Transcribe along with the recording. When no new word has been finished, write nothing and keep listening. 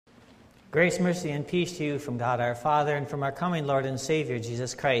Grace, mercy, and peace to you from God our Father and from our coming Lord and Savior,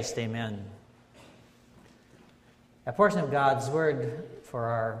 Jesus Christ. Amen. A portion of God's Word for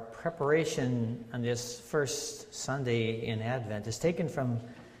our preparation on this first Sunday in Advent is taken from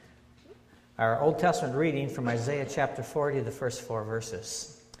our Old Testament reading from Isaiah chapter 40, the first 4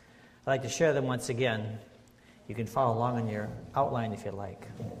 verses. I'd like to share them once again. You can follow along in your outline if you like.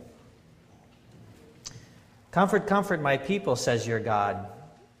 Comfort, comfort my people, says your God.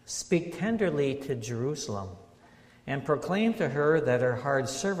 Speak tenderly to Jerusalem, and proclaim to her that her hard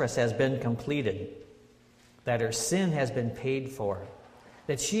service has been completed, that her sin has been paid for,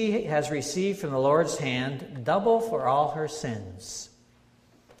 that she has received from the Lord's hand double for all her sins.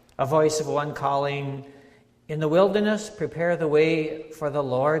 A voice of one calling, in the wilderness, prepare the way for the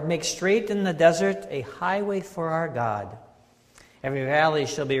Lord, make straight in the desert a highway for our God. Every valley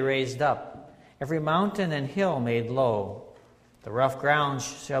shall be raised up, every mountain and hill made low. The rough ground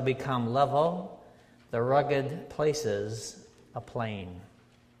shall become level, the rugged places a plain.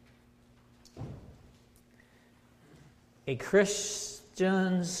 A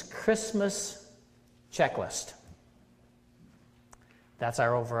Christian's Christmas checklist. That's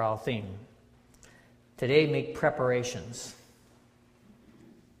our overall theme. Today, make preparations.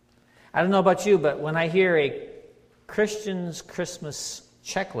 I don't know about you, but when I hear a Christian's Christmas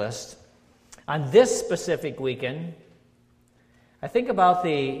checklist on this specific weekend, I think about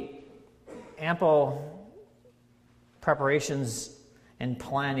the ample preparations and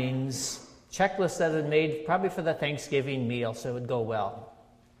plannings, checklists that had made probably for the Thanksgiving meal so it would go well.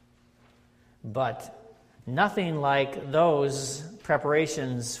 But nothing like those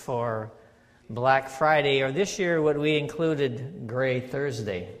preparations for Black Friday, or this year what we included, Gray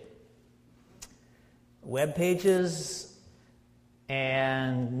Thursday. Web pages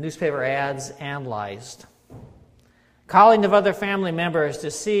and newspaper ads analyzed. Calling of other family members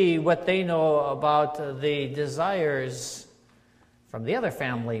to see what they know about the desires from the other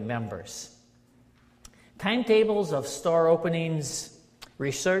family members. Timetables of store openings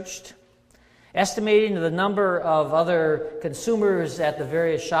researched. Estimating the number of other consumers at the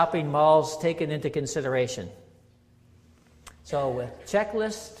various shopping malls taken into consideration. So with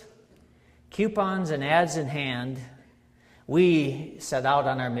checklist, coupons, and ads in hand, we set out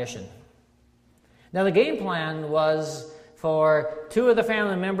on our mission. Now, the game plan was for 2 of the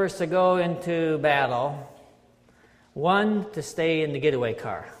family members to go into battle, 1 to stay in the getaway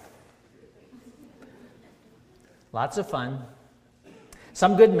car. Lots of fun,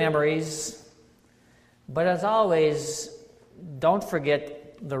 some good memories, but as always, don't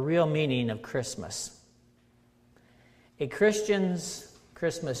forget the real meaning of Christmas. A Christian's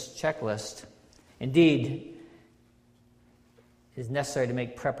Christmas checklist, indeed, is necessary to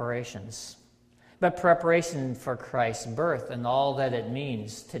make preparations. But preparation for Christ's birth and all that it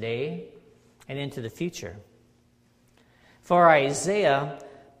means today and into the future. For Isaiah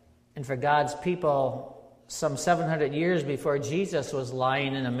and for God's people, some 700 years before Jesus was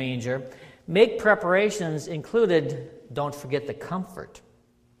lying in a manger, make preparations included, don't forget the comfort.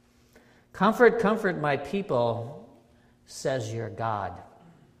 Comfort, comfort my people, says your God.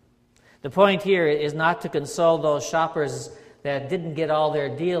 The point here is not to console those shoppers that didn't get all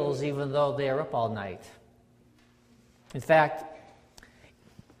their deals even though they are up all night. In fact,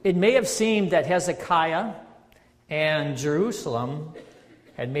 it may have seemed that Hezekiah and Jerusalem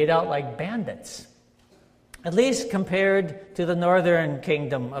had made out like bandits, at least compared to the northern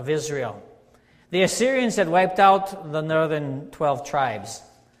kingdom of Israel. The Assyrians had wiped out the northern 12 tribes.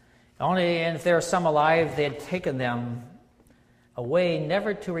 And if there were some alive, they had taken them away,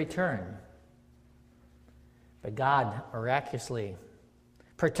 never to return. But God miraculously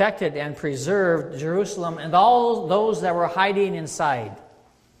protected and preserved Jerusalem and all those that were hiding inside.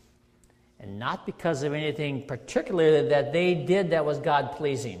 And not because of anything particular that they did that was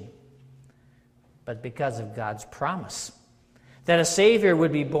God-pleasing, but because of God's promise that a Savior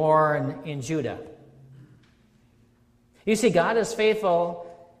would be born in Judah. You see, God is faithful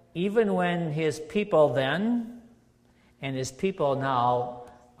even when His people then and His people now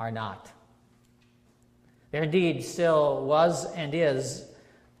are not. There indeed still was and is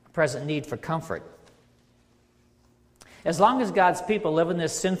a present need for comfort. As long as God's people live in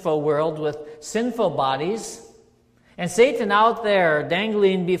this sinful world with sinful bodies, and Satan out there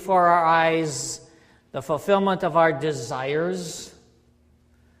dangling before our eyes the fulfillment of our desires,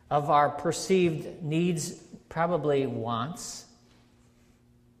 of our perceived needs, probably wants,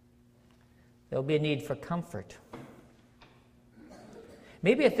 there'll be a need for comfort.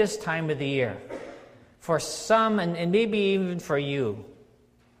 Maybe at this time of the year, for some, and maybe even for you,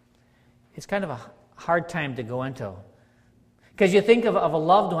 it's kind of a hard time to go into. Because you think of a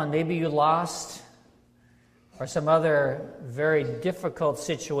loved one, maybe you lost, or some other very difficult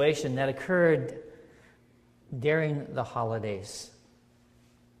situation that occurred during the holidays.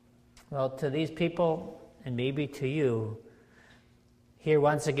 Well, to these people, and maybe to you, here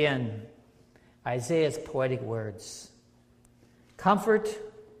once again, Isaiah's poetic words. Comfort,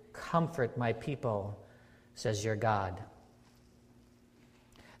 comfort my people, says your God.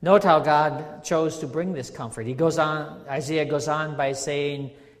 Note how God chose to bring this comfort. Isaiah goes on by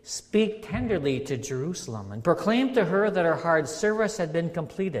saying, speak tenderly to Jerusalem and proclaim to her that her hard service had been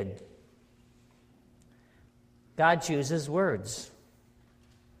completed. God chooses words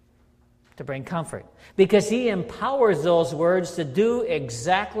to bring comfort because he empowers those words to do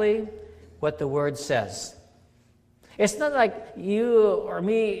exactly what the word says. It's not like you or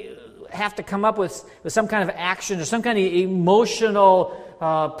me have to come up with some kind of action or some kind of emotional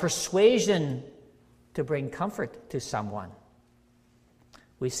persuasion to bring comfort to someone.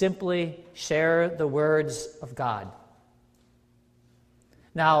 We simply share the words of God.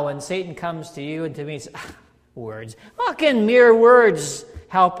 Now, when Satan comes to you and to me and says, words, how can mere words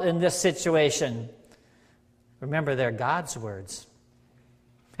help in this situation? Remember, they're God's words.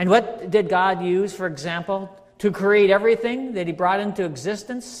 And what did God use, for example, to create everything that he brought into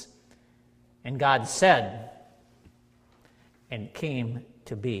existence? And God said, and it came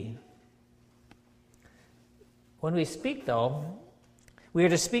to be. When we speak, though, we are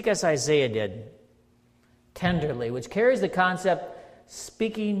to speak as Isaiah did, tenderly, which carries the concept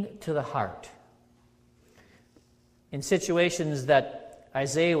speaking to the heart. In situations that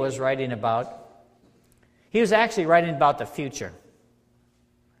Isaiah was writing about, he was actually writing about the future.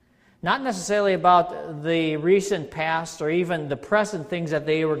 Not necessarily about the recent past or even the present things that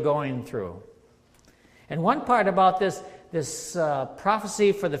they were going through. And one part about this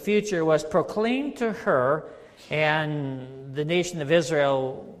prophecy for the future was proclaimed to her, and the nation of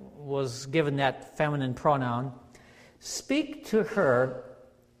Israel was given that feminine pronoun. Speak to her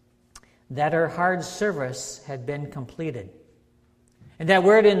that her hard service had been completed. And that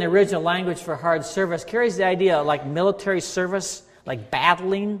word in the original language for hard service carries the idea like military service, like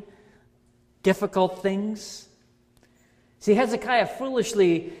battling, difficult things. See, Hezekiah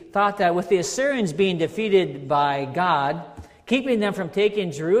foolishly thought that with the Assyrians being defeated by God, keeping them from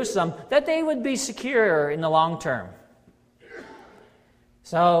taking Jerusalem, that they would be secure in the long term.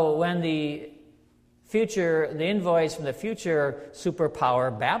 So when the envoys from the future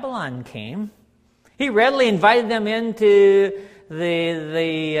superpower Babylon came, he readily invited them into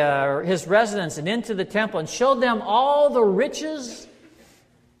his residence and into the temple and showed them all the riches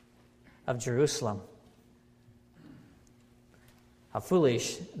of Jerusalem. How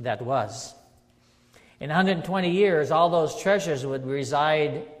foolish that was. In 120 years, all those treasures would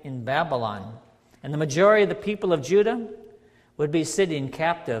reside in Babylon, and the majority of the people of Judah would be sitting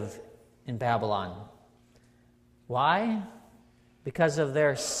captive in Babylon. Why? Because of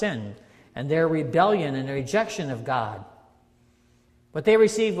their sin and their rebellion and rejection of God. What they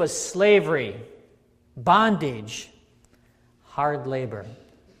received was slavery, bondage, hard labor.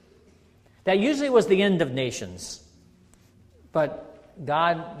 That usually was the end of nations. But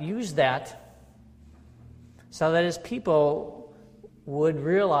God used that so that his people would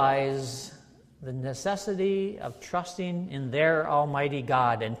realize the necessity of trusting in their Almighty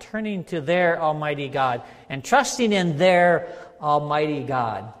God and turning to their Almighty God and trusting in their Almighty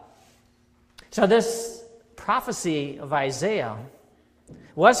God. So this prophecy of Isaiah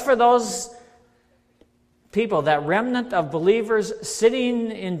was for those people, that remnant of believers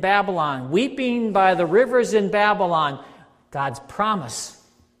sitting in Babylon, weeping by the rivers in Babylon, God's promise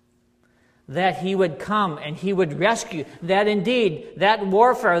that he would come and he would rescue, that indeed that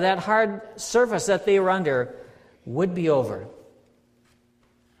warfare, that hard service that they were under would be over.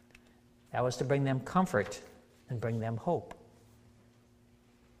 That was to bring them comfort and bring them hope.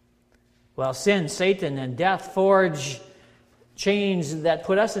 Well, sin, Satan, and death forge chains that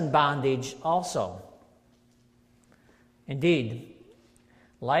put us in bondage also. Indeed,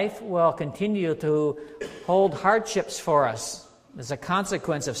 life will continue to hold hardships for us as a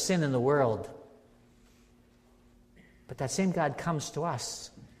consequence of sin in the world. But that same God comes to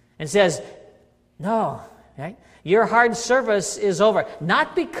us and says, no, right? Your hard service is over.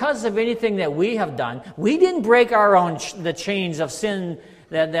 Not because of anything that we have done. We didn't break the chains of sin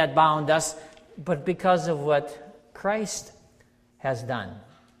that bound us, but because of what Christ has done.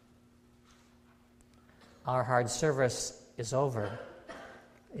 Our hard service is over.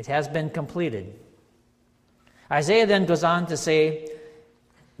 It has been completed. Isaiah then goes on to say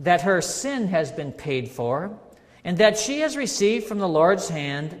that her sin has been paid for and that she has received from the Lord's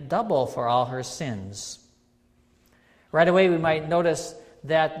hand double for all her sins. Right away we might notice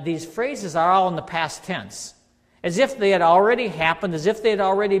that these phrases are all in the past tense, as if they had already happened, as if they had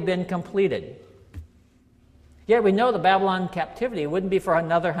already been completed. Yet we know the Babylon captivity wouldn't be for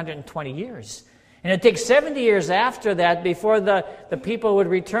another 120 years. And it takes 70 years after that before the people would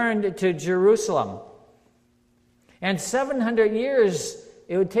return to Jerusalem. And 700 years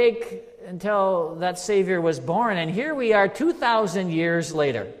it would take until that Savior was born. And here we are 2,000 years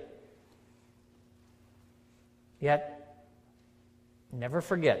later. Yet, never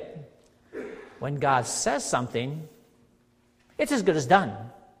forget, when God says something, it's as good as done.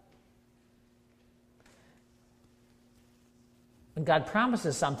 When God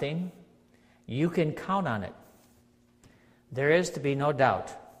promises something, you can count on it. There is to be no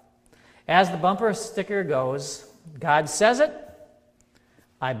doubt. As the bumper sticker goes, God says it,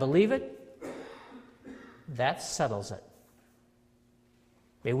 I believe it, that settles it.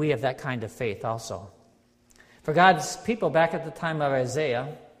 May we have that kind of faith also. For God's people back at the time of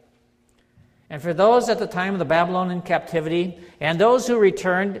Isaiah, and for those at the time of the Babylonian captivity, and those who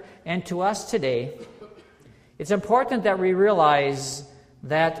returned, and to us today, it's important that we realize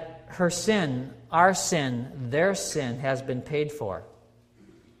that her sin, our sin, their sin has been paid for.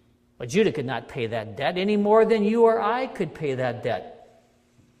 But Judah could not pay that debt any more than you or I could pay that debt.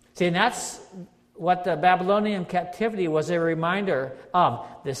 See, and that's what the Babylonian captivity was a reminder of,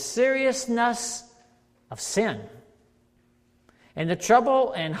 the seriousness of sin and the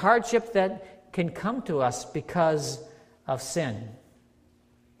trouble and hardship that can come to us because of sin.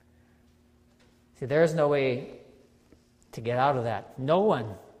 See, there is no way to get out of that. No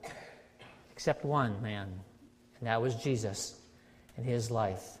one except one man, and that was Jesus and his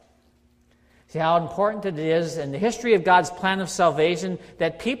life. See how important it is in the history of God's plan of salvation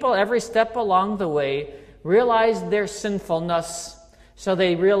that people every step along the way realize their sinfulness, so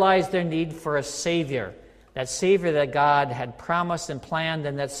they realize their need for a Savior. That Savior that God had promised and planned,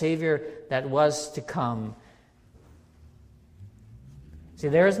 and that Savior that was to come. See,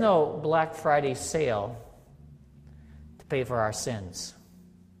 there is no Black Friday sale to pay for our sins.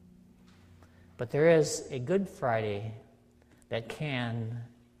 But there is a Good Friday that can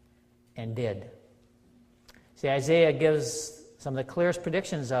and did. See, Isaiah gives some of the clearest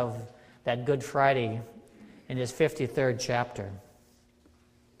predictions of that Good Friday in his 53rd chapter.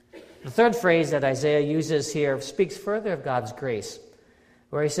 The third phrase that Isaiah uses here speaks further of God's grace,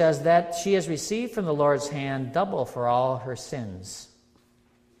 where he says that she has received from the Lord's hand double for all her sins.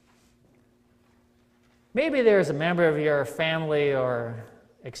 Maybe there's a member of your family or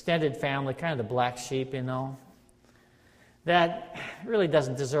extended family, kind of the black sheep, that really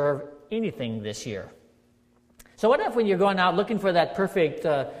doesn't deserve anything this year. So what if when you're going out looking for that perfect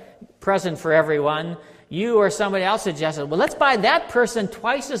present for everyone, you or somebody else suggested, well, let's buy that person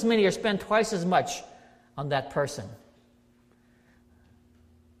twice as many or spend twice as much on that person?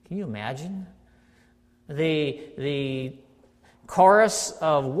 Can you imagine the chorus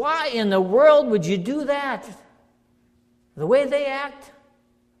of, why in the world would you do that? The way they act?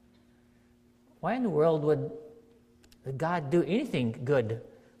 Why in the world would God do anything good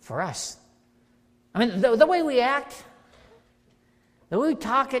for us? I mean, the way we act, the way we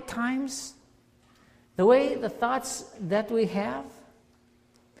talk at times, the thoughts that we have,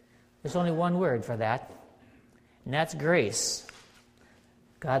 there's only one word for that, and that's grace.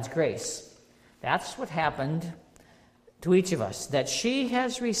 God's grace. That's what happened to each of us, that she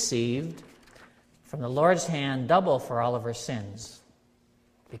has received from the Lord's hand double for all of her sins.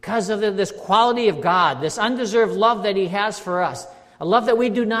 Because of this quality of God, this undeserved love that he has for us, a love that we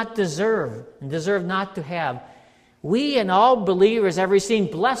do not deserve and deserve not to have, we and all believers have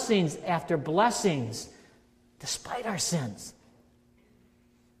received blessings after blessings despite our sins.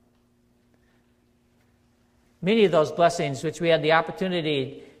 Many of those blessings which we had the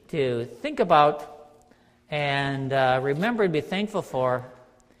opportunity to think about and remember and be thankful for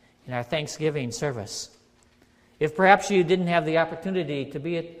in our Thanksgiving service. If perhaps you didn't have the opportunity to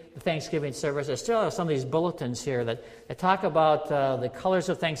be at the Thanksgiving service, I still have some of these bulletins here that talk about the colors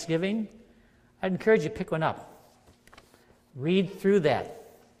of Thanksgiving. I'd encourage you to pick one up. Read through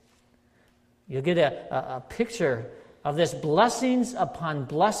that. You'll get a picture of this blessings upon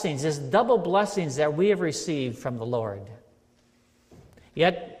blessings, this double blessings that we have received from the Lord.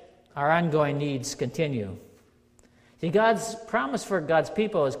 Yet, our ongoing needs continue. See, God's promise for God's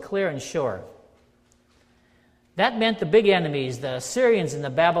people is clear and sure. That meant the big enemies, the Assyrians and the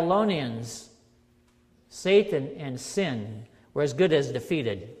Babylonians, Satan and sin, were as good as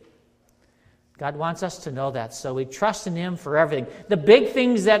defeated. God wants us to know that, so we trust in him for everything. The big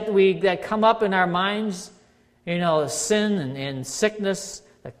things that come up in our minds, sin and sickness,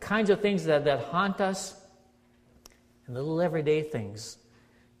 the kinds of things that haunt us, and little everyday things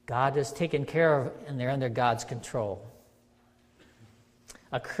God has taken care of, and they're under God's control.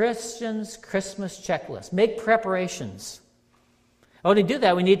 A Christian's Christmas checklist. Make preparations. When we do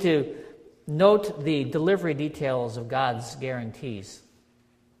that, we need to note the delivery details of God's guarantees.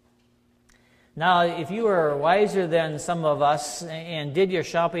 Now, if you were wiser than some of us and did your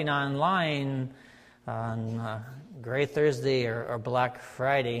shopping online on Gray Thursday or Black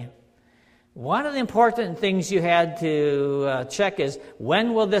Friday, one of the important things you had to check is,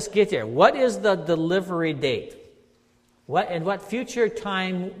 when will this get here? What is the delivery date? What future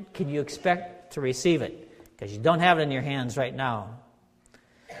time can you expect to receive it? Because you don't have it in your hands right now.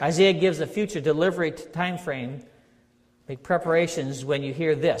 Isaiah gives a future delivery time frame. Make preparations when you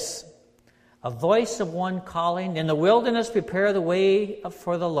hear this. A voice of one calling, in the wilderness prepare the way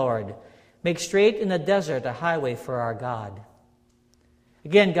for the Lord. Make straight in the desert a highway for our God.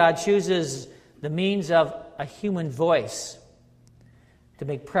 Again, God chooses the means of a human voice to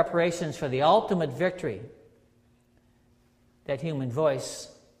make preparations for the ultimate victory. That human voice,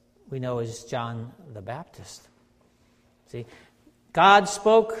 we know, is John the Baptist. See, God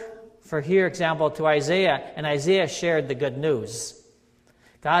spoke, for here example, to Isaiah, and Isaiah shared the good news.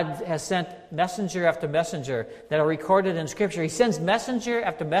 God has sent messenger after messenger that are recorded in Scripture. He sends messenger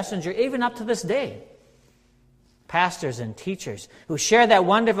after messenger, even up to this day. Pastors and teachers who share that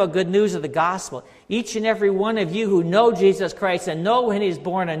wonderful good news of the gospel. Each and every one of you who know Jesus Christ and know when He's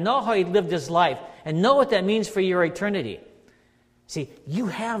born and know how He lived His life and know what that means for your eternity. See, you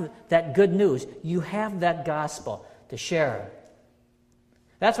have that good news. You have that gospel to share.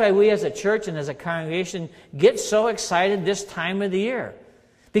 That's why we as a church and as a congregation get so excited this time of the year.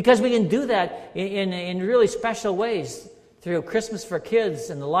 Because we can do that in really special ways through Christmas for Kids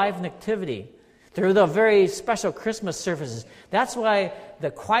and the live nativity, through the very special Christmas services. That's why the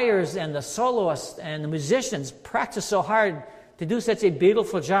choirs and the soloists and the musicians practice so hard to do such a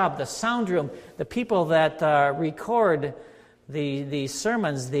beautiful job. The sound room, the people that record the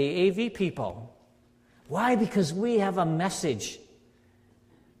sermons, the AV people. Why? Because we have a message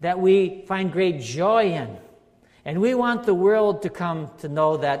that we find great joy in. And we want the world to come to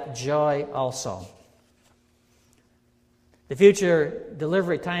know that joy also. The future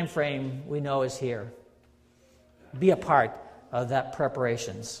delivery time frame we know is here. Be a part of that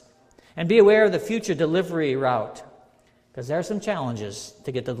preparations. And be aware of the future delivery route, because there are some challenges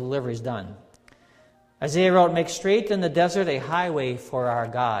to get the deliveries done. Isaiah wrote, make straight in the desert a highway for our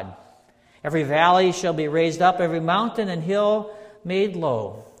God. Every valley shall be raised up, every mountain and hill made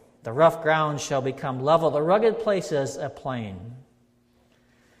low. The rough ground shall become level, the rugged places a plain.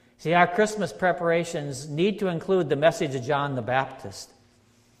 See, our Christmas preparations need to include the message of John the Baptist.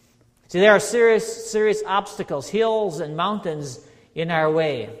 See, there are serious obstacles, hills and mountains in our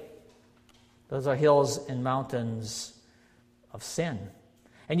way. Those are hills and mountains of sin.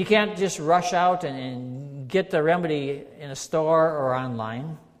 And you can't just rush out and get the remedy in a store or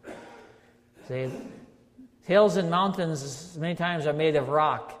online. See, hills and mountains many times are made of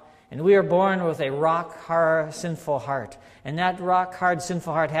rock. And we are born with a rock-hard, sinful heart. And that rock-hard,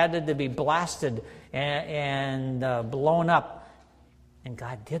 sinful heart had to be blasted and blown up. And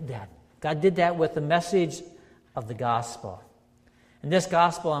God did that. God did that with the message of the gospel. And this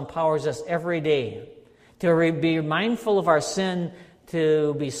gospel empowers us every day to be mindful of our sin,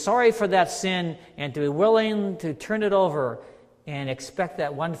 to be sorry for that sin, and to be willing to turn it over and expect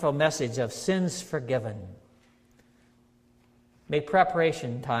that wonderful message of sins forgiven. Make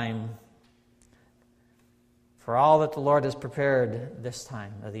preparation time for all that the Lord has prepared this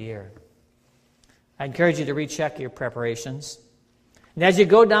time of the year. I encourage you to recheck your preparations. And as you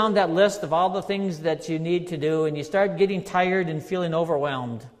go down that list of all the things that you need to do and you start getting tired and feeling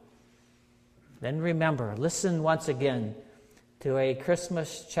overwhelmed, then remember, listen once again to a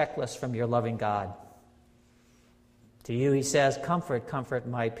Christmas checklist from your loving God. To you, He says, comfort, comfort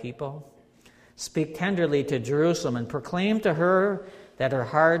my people. Speak tenderly to Jerusalem and proclaim to her that her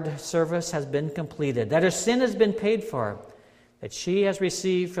hard service has been completed, that her sin has been paid for, that she has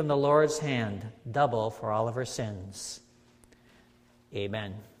received from the Lord's hand double for all of her sins.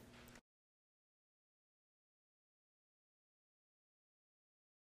 Amen.